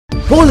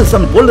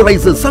Polasan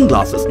Polarizer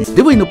Sunglasses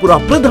දෙවයින පුරා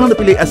ප්‍රධාන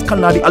පිළේ ඇස්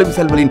කණ්ණාඩි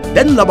අලවිසල් වලින්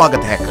දැන්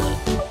ලබාගත හැකියි.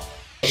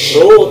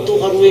 රෝතු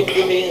කරුවෙක්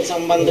මේ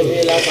සම්බන්ධ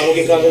වෙලා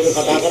සෞඛ්‍යකාරයෝ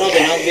කතා කරා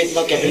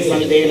ජනාධිපතිතුමා කැපිටල්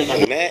ෆන්ඩ් දෙන්න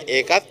කතා. නෑ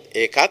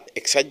ඒකත්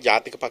එක්සත්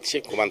ජාතික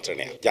පක්ෂයේ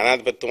කුමන්ත්‍රණයක්.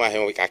 ජනාධිපතිතුමා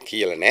එහෙම එකක්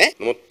කියලා නෑ.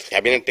 නමුත්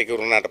කැබිනට් එක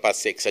වුණාට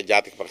පස්සේ එක්සත්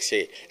ජාතික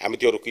පක්ෂයේ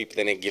ඇමතිවරු කීප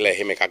දෙනෙක් ගිහලා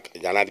එහෙම එකක්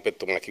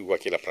ජනාධිපතිතුමා කිව්වා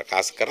කියලා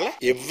ප්‍රකාශ කරලා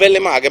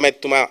එව්වැලෙම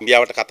අගමැතිතුමා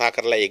ඉන්දියාවට කතා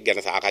කරලා ඒක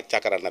ගැන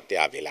සාකච්ඡා කරන්නත්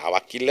එයා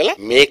වෙලාවක් ඉල්ලලා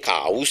මේක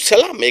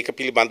අවුස්සලා මේක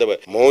පිළිබඳව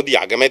මෝදි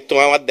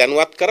අගමැතිතුමාවත්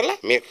දැනුවත් කරලා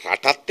මේ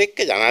රටත්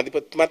එක්ක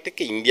ජනාධිපතිතුමාත්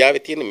එක්ක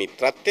ඉන්දියාවේ තියෙන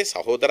මිත්‍රත්වයේ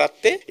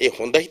සහෝදරත්වයේ ඒ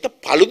හොඳ හිත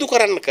paludu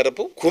කරන්න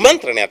කරපු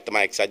කුමන්ත්‍රණයක්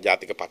තමයි එක්සත්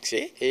ජාතික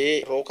පක්ෂයේ ඒ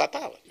රෝ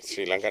කතාව.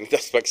 ශ්‍රී ලංකා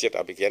නිදහස් පක්ෂයට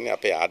අපි කියන්නේ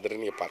අපේ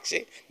ආදරණීය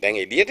පක්ෂේ දැන්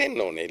එළියට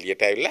එන්න ඕනේ.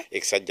 එළියට ඇවිල්ලා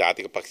එක්සත්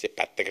ජාතික පක්ෂයේ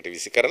පැත්තකට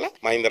විසි කරලා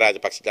මහින්ද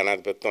රාජපක්ෂ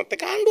ජනාධිපතිතුමාත්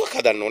එක්ක ආණ්ඩුවක්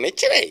හදන්න ඕනේ.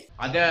 එච්චරයි.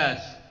 අද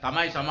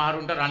තමයි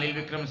සමහරුන්ට රනිල්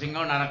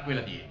වික්‍රමසිංහව නරක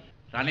වෙලා තියෙන්නේ.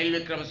 රනිල්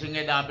වික්‍රමසිංහ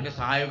එදා අපිට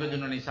සහයෝගය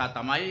දුන්න නිසා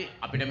තමයි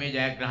අපිට මේ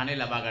ජයග්‍රහණය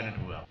ලබා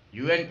ගන්නට පුළුවන්.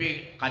 UNP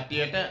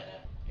කට්ටියට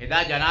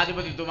එදා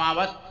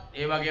ජනාධිපතිතුමාවත්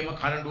ඒ වගේම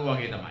කරඬුව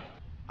වගේ තමයි.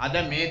 අද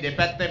මේ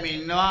දෙපැත්තෙම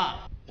ඉන්නවා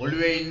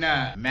ඔළුවේ ඉන්න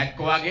මැක්ක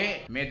වගේ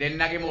මේ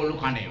දෙන්නගේම ඔලු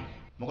කණේව.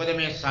 මොකද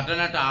මේ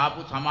සටනට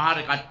ආපු සමහර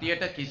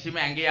කට්ටියට කිසිම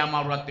ඇඟේ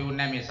අමාරුවක්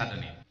තිබුණේ නැහැ මේ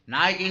සටනේ.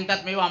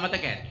 නායකින්ටත් මේව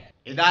අමතක ඇති.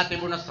 එදා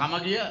තිබුණ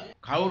සමගිය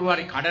කවුරු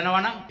හරි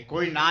කඩනවා නම්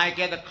කොයි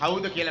නායකයාද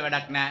කවුද කියලා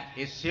වැඩක් නැහැ.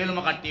 ඒ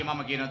සියලුම කට්ටිය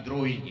මම කියන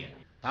ද්‍රෝහීන් කියලා.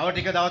 තව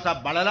ටික දවසක්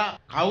බලලා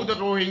කවුද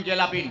ද්‍රෝහීන්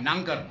කියලා අපි නම්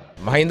කරමු.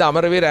 මහින්ද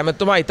අමරවීර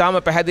ඇමතුමා ඊටාම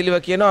පැහැදිලිව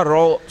කියනවා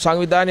රෝ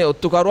සංවිධානයේ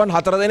ඔත්තුකරුවන්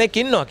 4 දෙනෙක්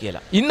ඉන්නවා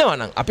කියලා. ඉන්නවා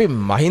නම් අපි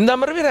මහින්ද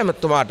අමරවීර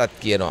ඇමතුමාටත්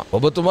කියනවා.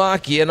 ඔබතුමා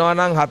කියනවා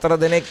නම් 4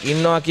 දෙනෙක්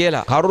ඉන්නවා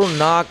කියලා.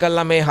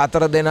 කරුණාකරලා මේ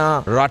 4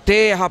 දෙනා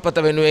රටේ යහපත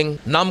වෙනුවෙන්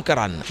නම්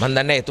කරන්න. මම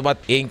දන්නේ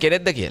එතුමත් ඒන්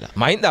කෙනෙක්ද කියලා.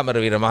 මහින්ද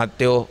අමරවීර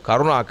මහත්තයෝ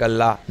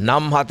කරුණාකරලා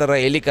නම් 4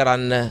 එලි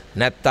කරන්න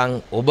නැත්නම්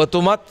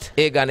ඔබතුමත්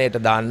ඒ ගණයට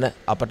දාන්න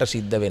අපට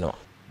සිද්ධ වෙනවා.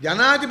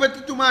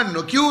 ජනාධිපතිතුමා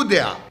නොකියූ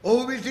දෙයක්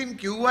ඔහු විසින්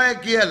කිව්වය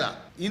කියලා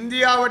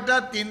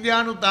ඉන්දියාවටත්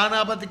ඉන්දියානු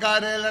තානාපති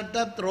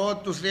කාර්යාලයටත්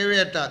රෝත්තු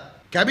සේවයටත්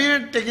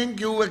කැබිනට් එකෙන්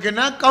කිව්ව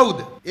කෙනා කවුද?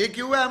 ඒ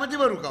කිව්ව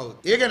ඇමතිවරු කවුද?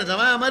 ඒ ගැන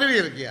තමයි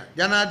අමරවීර කියන්නේ.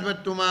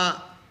 ජනාධිපතිතුමා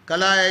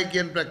කලායයි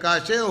කියන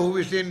ප්‍රකාශය ඔහු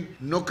විසින්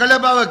නොකළ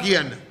බව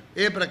කියන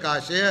ඒ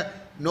ප්‍රකාශය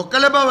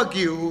නොකළ බව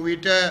කියූ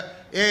විට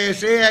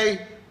එසේයි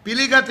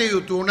පිළිගත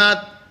යුතු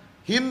උනත්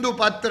හින්දු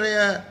පත්‍රය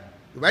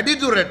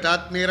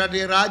වැඩිදුරටත් මේ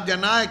රටේ රාජ්‍ය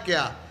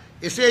නායකයා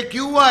එසේ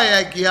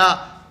කිව්වායයි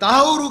කියා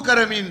තහවුරු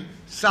කරමින්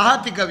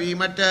සහතික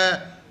වීමට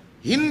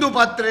හින්දු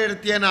පත්‍රයේ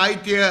තියෙන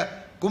අයිතිය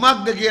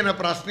කුමක්ද කියන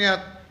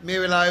ප්‍රශ්නයක්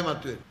මේ වෙලාවේ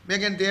මතුවේ.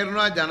 මේකෙන්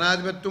තේරෙනවා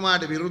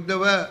ජනාධිපතිතුමාට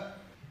විරුද්ධව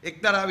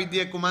එක්තරා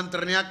විදියක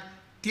කුමන්ත්‍රණයක්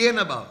තියෙන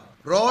බව.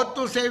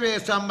 රෝත්තු සේවයේ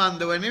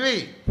සම්බන්ධව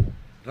නෙවෙයි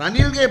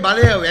රනිල්ගේ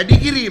බලය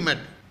වැඩි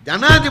කිරීමට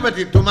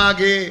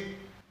ජනාධිපතිතුමාගේ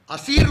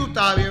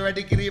අසීරුතාවය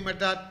වැඩි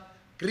කිරීමටත්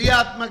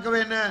ක්‍රියාත්මක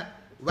වෙන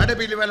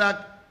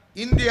වැඩපිළිවෙලක්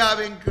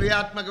ඉන්දියාවෙන්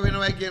ක්‍රියාත්මක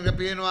වෙනවා කියන එක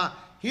පේනවා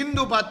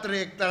හින්දු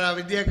පත්‍රයේ එක්තරා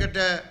විදියකට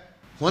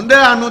හොඳ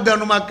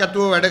අනුදැනුමක්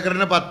ඇතුව වැඩ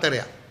කරන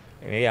පත්තරයක්.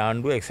 මේ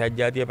ආණ්ඩුව එක්සත්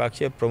ජාතික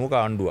පක්ෂයේ ප්‍රමුඛ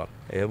ආණ්ඩුවක්.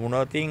 ඒ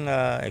වුණොත්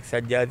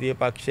එක්සත් ජාතික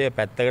පක්ෂය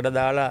පැත්තකට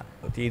දාලා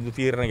තීන්දුව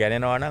తీරන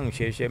ගැනෙනවා නම්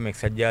විශේෂයෙන්ම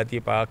එක්සත්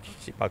ජාතික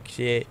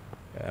පක්ෂයේ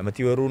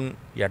ඇමතිවරුන්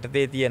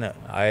යටතේ තියෙන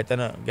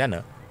ආයතන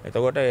ගැන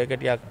එතකොට ඒක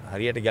ටිකක්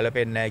හරියට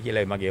ගැලපෙන්නේ නැහැ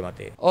කියලා මගේ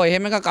මතය. ඔව්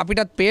එහෙම එකක්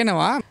අපිටත්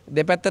පේනවා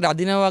දෙපැත්තට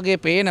අදිනවා වගේ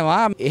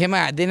පේනවා. එහෙම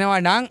ඇදෙනවා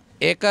නම්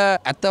ඒක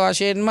ඇත්ත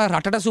වශයෙන්ම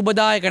රටට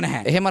සුබදායක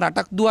නැහැ. එහෙම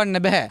රටක්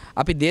දුවන්න බෑ.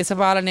 අපි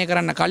දේශපාලනය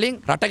කරන්න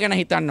කලින් රට ගැන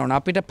හිතන්න ඕන.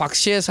 අපිට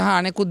පක්ෂය සහ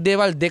අනෙකුත්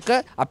දේවල් දෙක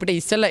අපිට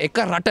ඉස්සෙල්ලා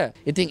එක රට.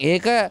 ඉතින්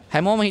ඒක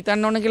හැමෝම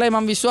හිතන්න ඕන කියලායි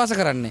මම විශ්වාස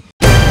කරන්නේ.